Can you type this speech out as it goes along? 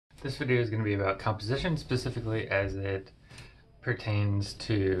This video is going to be about composition, specifically as it pertains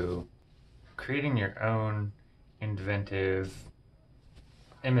to creating your own inventive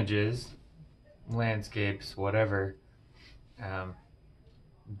images, landscapes, whatever.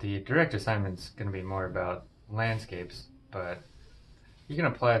 The direct assignment is going to be more about landscapes, but you can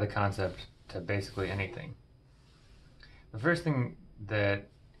apply the concept to basically anything. The first thing that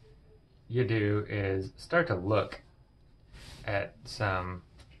you do is start to look at some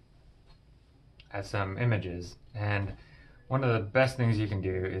images, and one of the best things you can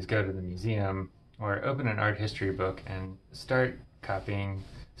do is go to the museum or open an art history book and start copying,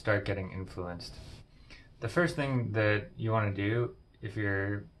 start getting influenced. The first thing that you want to do if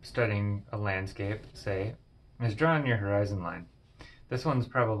you're studying a landscape, say, is draw on your horizon line. This one's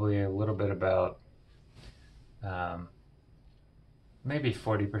probably a little bit about maybe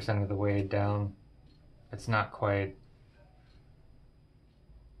 40% of the way down. It's not quite,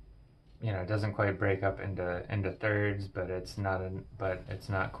 it doesn't quite break up into thirds, but it's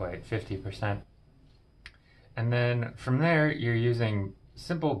not quite 50%. And then from there, you're using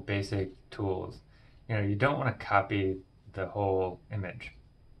simple basic tools. You don't want to copy the whole image.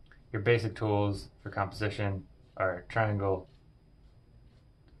 Your basic tools for composition are triangle,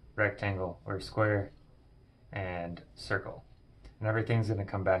 rectangle or square, and circle. And everything's going to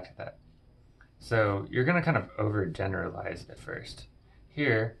come back to that. So you're going to kind of overgeneralize at first.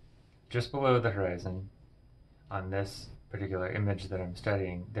 Here, just below the horizon, on this particular image that I'm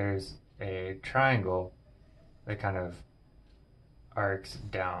studying, there's a triangle that kind of arcs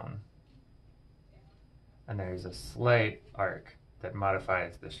down. And there's a slight arc that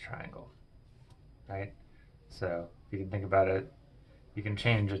modifies this triangle, right? So if you can think about it, you can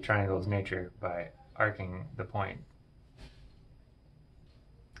change a triangle's nature by arcing the point.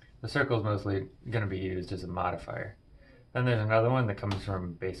 The circle is mostly going to be used as a modifier. Then there's another one that comes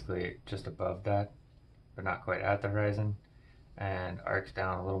from basically just above that, but not quite at the horizon, and arcs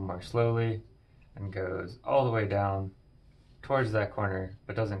down a little more slowly and goes all the way down towards that corner,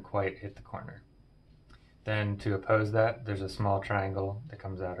 but doesn't quite hit the corner. Then to oppose that, there's a small triangle that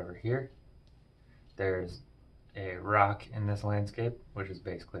comes out over here. There's a rock in this landscape, which is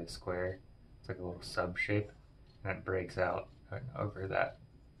basically a square. It's like a little sub shape, and it breaks out over that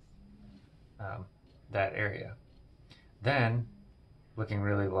area. Then, looking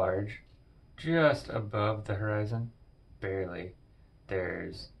really large, just above the horizon, barely,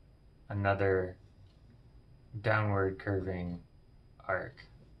 there's another downward curving arc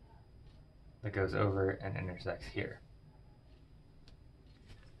that goes over and intersects here.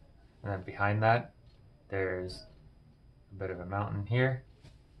 And then behind that, there's a bit of a mountain here.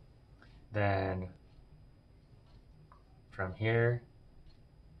 Then from here,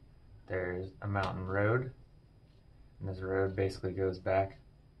 there's a mountain road. And this road basically goes back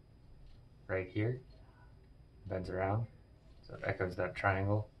right here, bends around, so it echoes that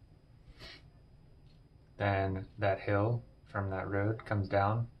triangle. Then that hill from that road comes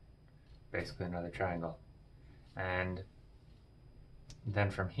down, basically another triangle. And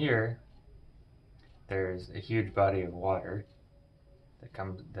then from here, there's a huge body of water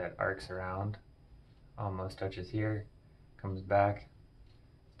that arcs around, almost touches here, comes back,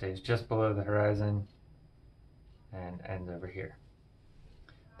 stays just below the horizon, and ends over here.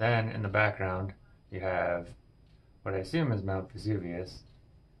 Then in the background, you have what I assume is Mount Vesuvius,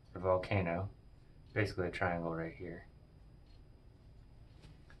 the volcano, basically a triangle right here.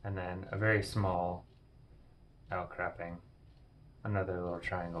 And then a very small outcropping, another little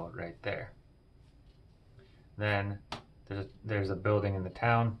triangle right there. Then there's a building in the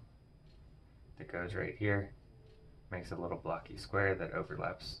town that goes right here, makes a little blocky square that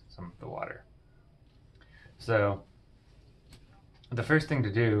overlaps some of the water. So the first thing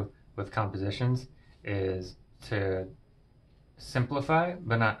to do with compositions is to simplify,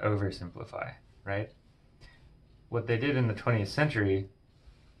 but not oversimplify, right? What they did in the 20th century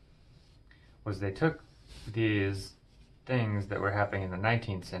was they took these things that were happening in the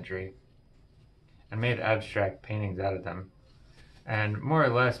 19th century and made abstract paintings out of them. And more or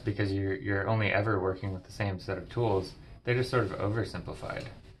less, because you're only ever working with the same set of tools, they just sort of oversimplified.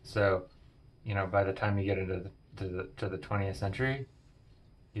 So, by the time you get into the 20th century,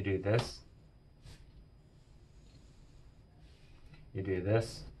 you do this, you do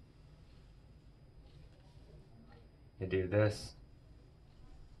this, you do this,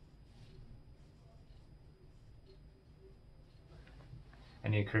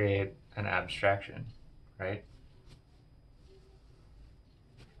 and you create an abstraction, right?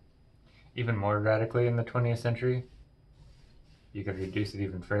 Even more radically in the 20th century, you could reduce it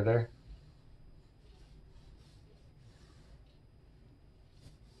even further.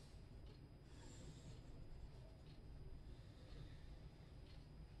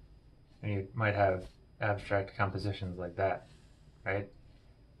 you might have abstract compositions like that, right?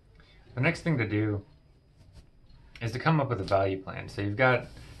 The next thing to do is to come up with a value plan. So you've got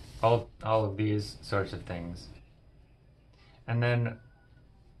all of these sorts of things. And then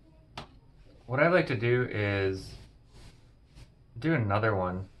what I like to do is do another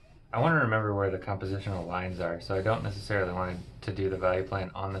one. I want to remember where the compositional lines are, so I don't necessarily want to do the value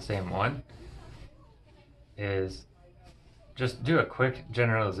plan on the same one. Is just do a quick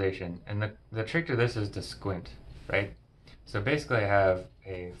generalization. And the trick to this is to squint, right? So basically I have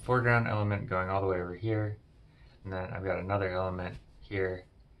a foreground element going all the way over here, and then I've got another element here,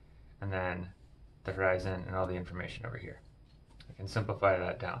 and then the horizon and all the information over here. I can simplify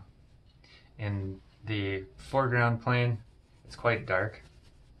that down. In the foreground plane, it's quite dark.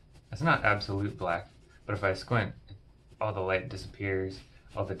 It's not absolute black, but if I squint, all the light disappears,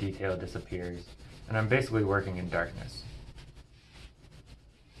 all the detail disappears, and I'm basically working in darkness.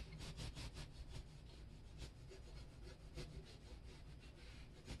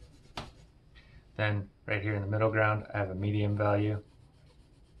 Then right here in the middle ground, I have a medium value.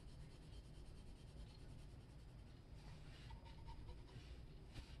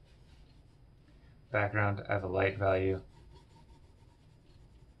 Background, I have a light value.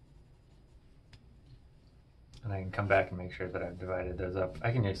 And I can come back and make sure that I've divided those up.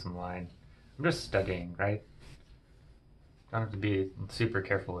 I can use some line. I'm just studying, right? Don't have to be super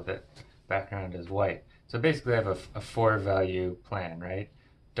careful with it. Background is white. So basically I have a 4-value plan, right?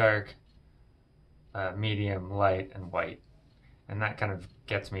 Dark, medium, light, and white. And that kind of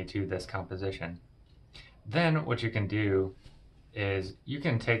gets me to this composition. Then what you can do is you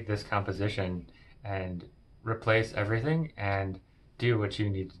can take this composition and replace everything and do what you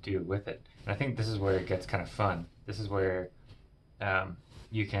need to do with it. And I think this is where it gets kind of fun. This is where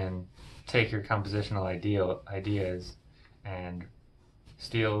you can take your compositional ideas and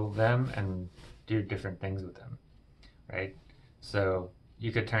steal them and do different things with them, right? So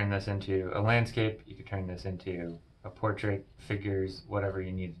you could turn this into a landscape, you could turn this into a portrait, figures, whatever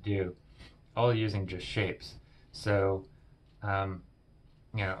you need to do, all using just shapes. So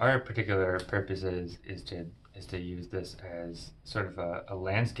our particular purpose is to use this as sort of a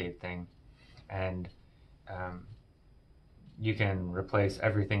landscape thing, and you can replace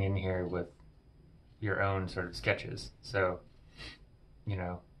everything in here with your own sort of sketches. So,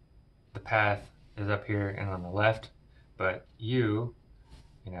 the path is up here and on the left, but we'll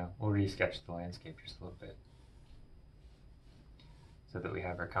resketch the landscape just a little bit so that we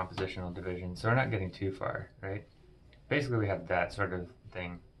have our compositional division. So we're not getting too far, right? Basically, we have that sort of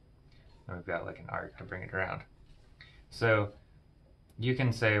thing, and we've got like an arc to bring it around. So you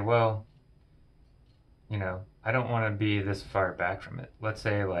can say, well, I don't want to be this far back from it. Let's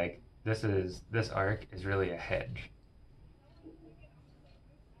say like this arc is really a hedge.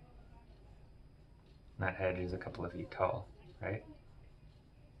 And that hedge is a couple of feet tall, right?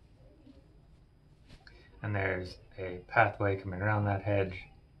 And there's a pathway coming around that hedge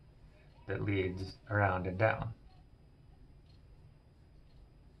that leads around and down.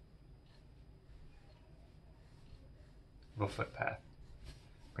 Little footpath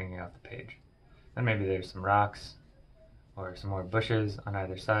bringing out the page. Then maybe there's some rocks or some more bushes on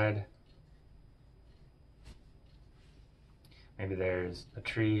either side. Maybe there's a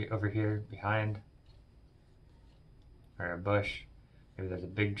tree over here behind, or a bush. Maybe there's a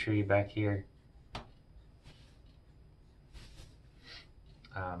big tree back here.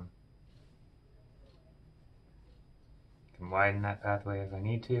 Can widen that pathway if I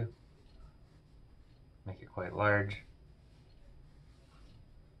need to, make it quite large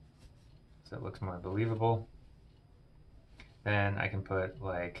so it looks more believable. Then I can put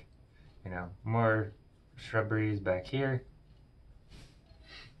more shrubberies back here.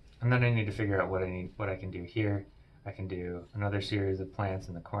 And then I need to figure out what I can do here. I can do another series of plants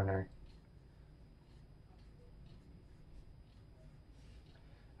in the corner.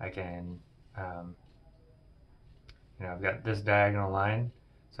 I can, I've got this diagonal line,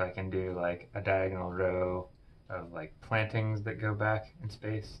 so I can do like a diagonal row of like plantings that go back in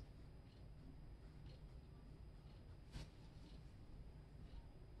space.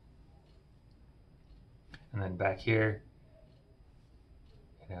 And then back here,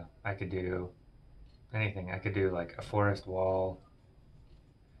 I could do anything. I could do like a forest wall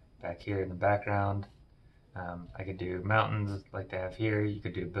back here in the background. I could do mountains like they have here. You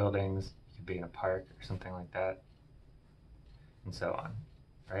could do buildings. You could be in a park or something like that, and so on,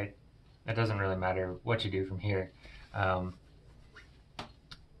 right? It doesn't really matter what you do from here,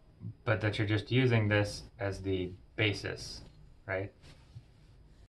 but that you're just using this as the basis, right?